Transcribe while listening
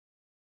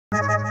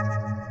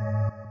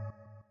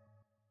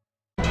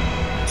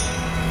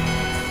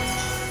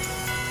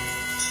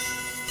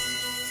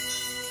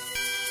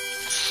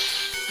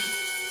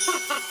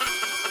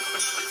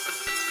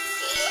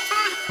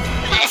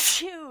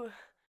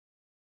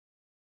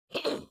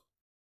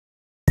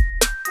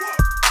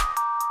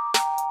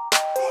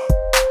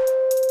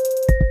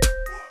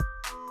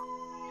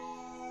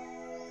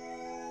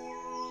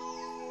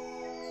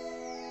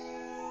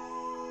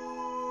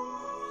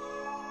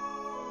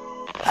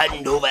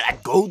Hand over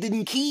that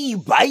golden key,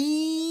 bye!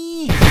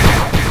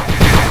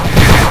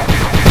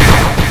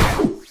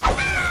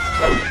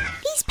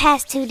 These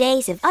past 2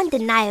 days have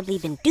undeniably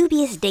been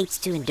dubious dates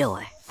to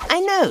endure. I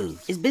know.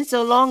 It's been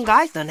so long,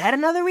 guys done had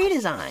another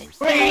redesign.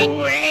 Ring,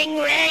 ring,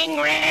 ring,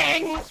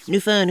 ring.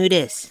 New phone, who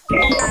this?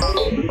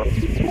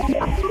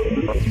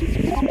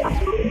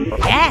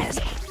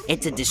 Gasp!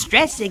 It's a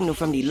distress signal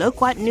from the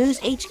Loquat News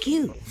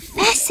HQ.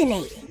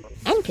 Fascinating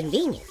and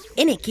convenient.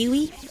 In it,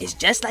 Kiwi, it's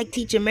just like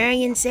Teacher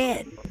Marion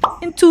said.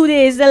 In 2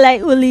 days, the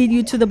light will lead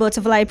you to the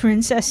butterfly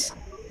princess.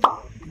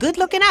 Good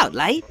looking out,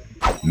 Light.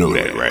 Know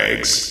that,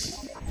 Rags.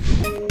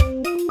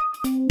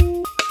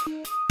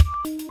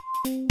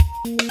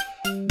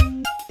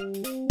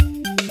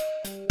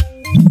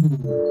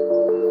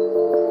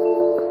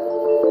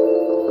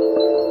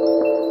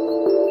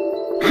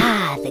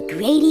 Ah, the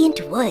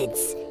Gradient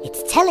Woods.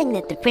 It's telling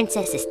that the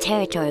princess's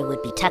territory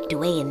would be tucked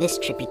away in this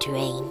trippy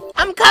terrain.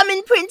 I'm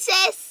coming,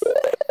 princess!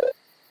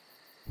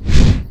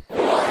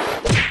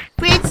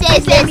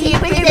 Princess, let me,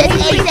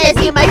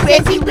 princess, my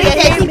princess.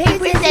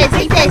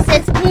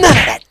 None of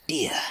that,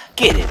 dear.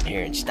 Get in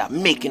here and stop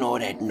making all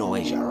that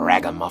noise, you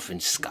ragamuffin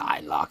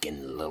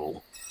skylocking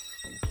little...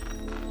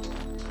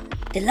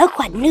 The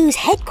Loquat News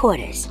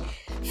headquarters.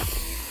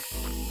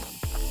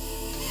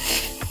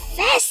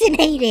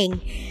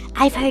 Fascinating!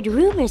 I've heard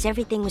rumors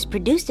everything was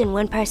produced in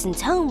one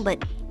person's home,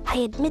 but I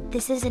admit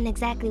this isn't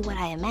exactly what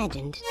I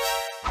imagined.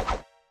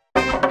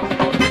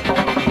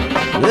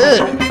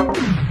 Ugh.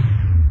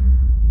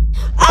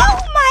 Oh,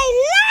 my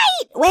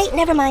light! Wait,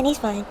 never mind, he's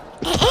fine.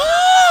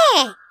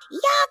 Y'all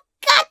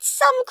got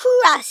some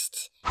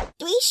crust.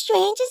 3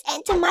 strangers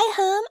enter my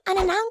home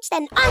unannounced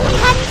and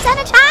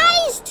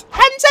unsanitized.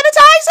 Hand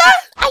sanitizer?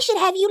 I should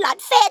have you lot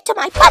fed to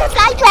my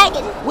butterfly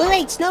dragon.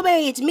 Wait,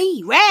 Snowberry, it's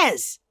me,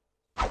 Raz.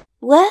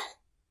 What?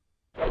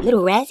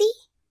 Little Razzie?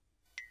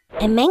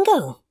 And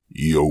Mango?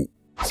 Yo.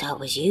 So it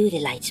was you the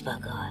light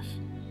spoke of.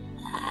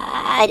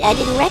 I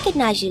didn't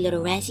recognize you,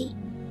 little Razzie.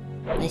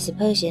 I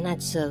suppose you're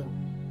not so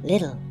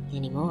little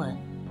anymore.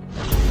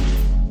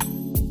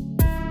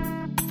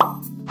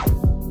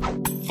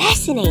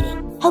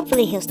 Fascinating.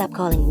 Hopefully he'll stop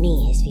calling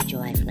me his future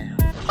wife now.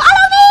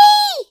 Follow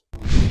me!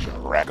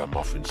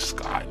 Ragamuffin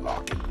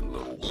skylocking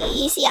little.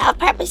 You see, I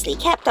purposely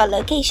kept our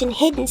location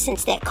hidden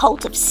since that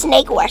cult of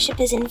snake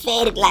worshippers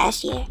invaded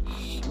last year.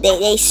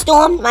 They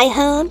stormed my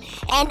home,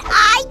 and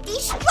I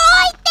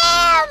destroyed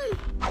them!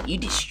 You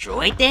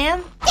destroyed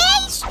them?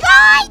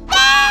 Destroyed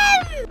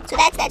them! So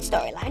that's that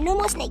storyline. No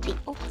more snake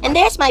people. And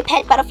there's my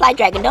pet butterfly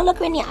dragon. Don't look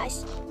her in the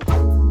eyes.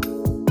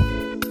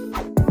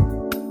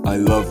 I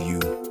love you.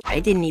 I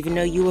didn't even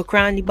know you were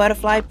crowned the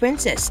butterfly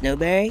princess,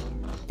 Snowberry.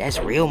 That's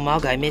real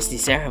mug. I missed the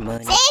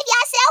ceremony. Save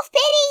yourself,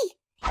 pity!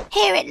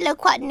 Here at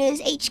Loquat News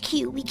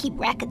HQ, we keep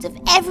records of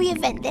every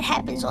event that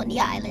happens on the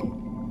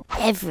island.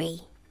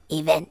 Every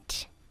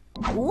event.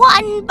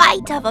 One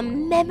bite of a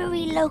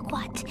memory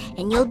Loquat,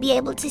 and you'll be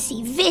able to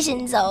see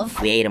visions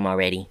of... We ate them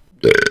already.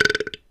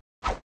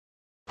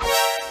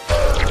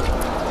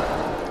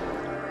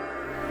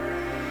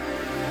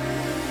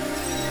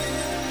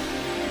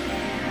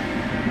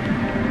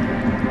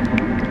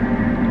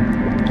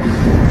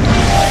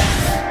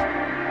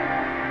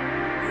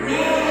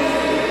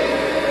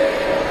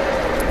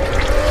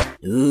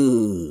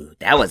 Ooh,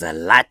 that was a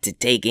lot to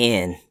take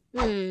in.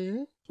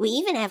 We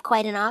even have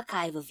quite an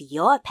archive of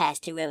your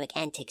past heroic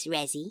antics,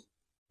 Rezzy.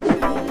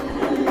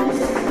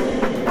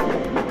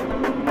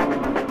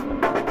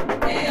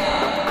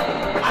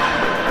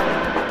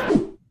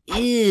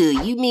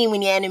 Ew, you mean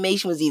when the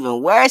animation was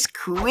even worse?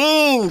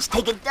 Cringe!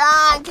 Take it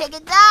down! Take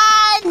it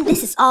down!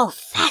 This is all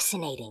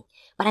fascinating,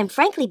 but I'm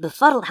frankly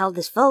befuddled how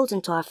this folds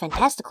into our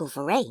fantastical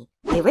foray.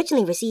 We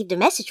originally received a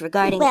message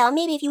regarding... Well,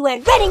 maybe if you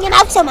weren't running your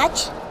mouth so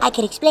much, I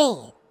could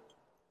explain.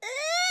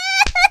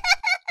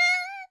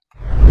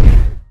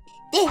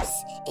 This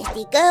is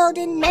the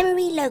Golden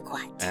Memory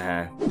Loquat.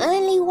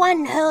 Only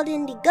one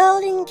holding the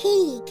golden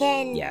key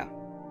can... Yeah.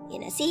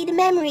 See the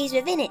memories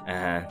within it.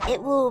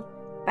 It will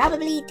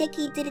probably take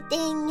you to the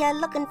thing you're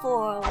looking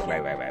for.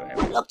 Right.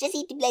 Look, just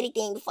eat the bloody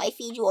thing before I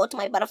feed you all to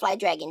my butterfly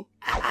dragon.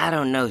 I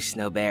don't know,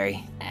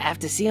 Snowberry.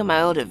 After seeing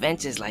my old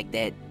adventures like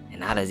that,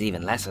 and now there's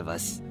even less of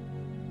us,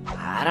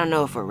 I don't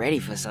know if we're ready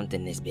for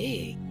something this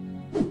big.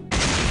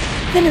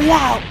 Then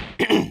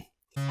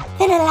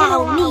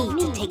allow me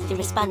to take the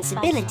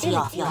responsibility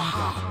off your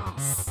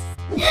hands.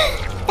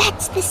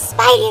 That's the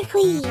Spider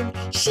Queen.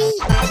 She...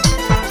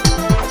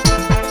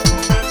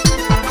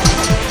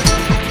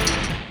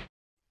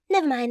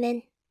 Never mind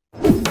then.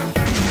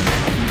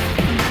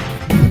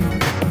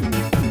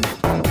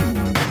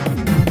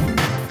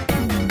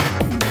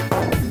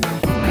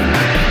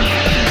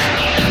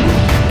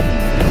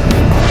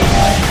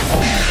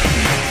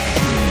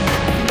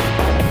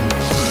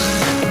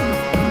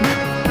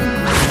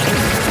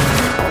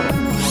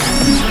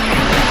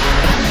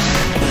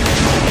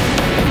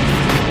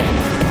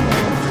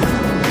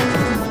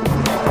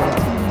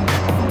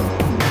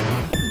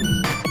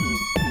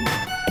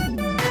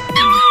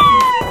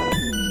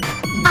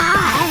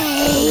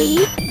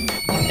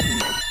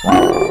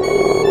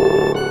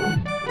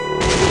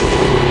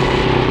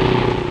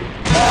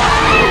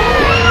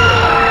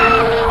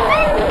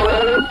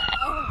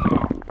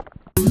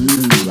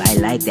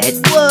 like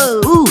that.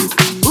 Whoa!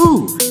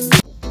 Ooh!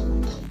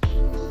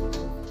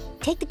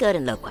 Take the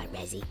golden Loquat,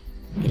 Rezzy.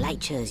 The light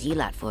chose you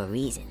lot for a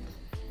reason.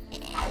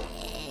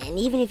 And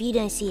even if you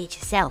don't see it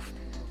yourself,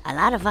 a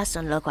lot of us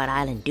on Loquat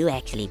Island do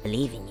actually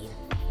believe in you.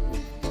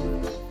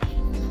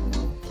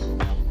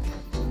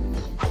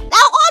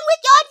 Now on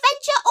with your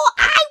adventure or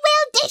I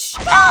will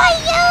destroy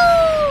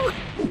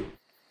you!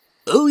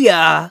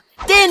 Booyah!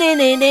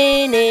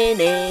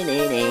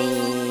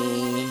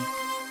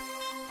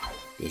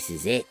 This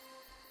is it.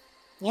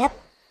 Yep,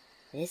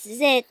 this is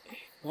it.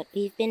 What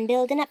we've been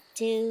building up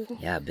to.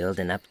 Yeah,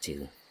 building up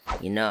to.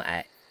 You know,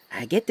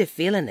 I get the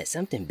feeling that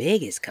something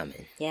big is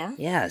coming. Yeah?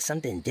 Yeah,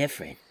 something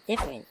different.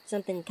 Different.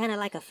 Something kind of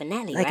like a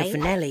finale, Like right? a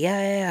finale,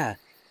 yeah.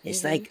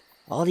 It's like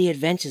all the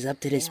adventures up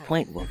to this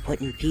point were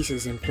putting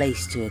pieces in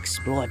place to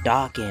explore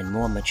darker and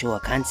more mature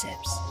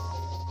concepts.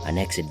 Our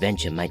next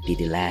adventure might be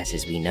the last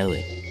as we know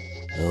it.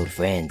 Old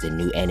friends and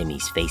new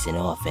enemies facing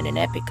off in an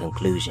epic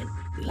conclusion,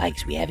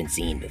 likes we haven't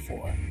seen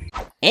before.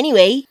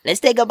 Anyway, let's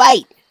take a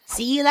bite.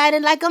 See you later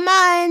in like a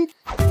month.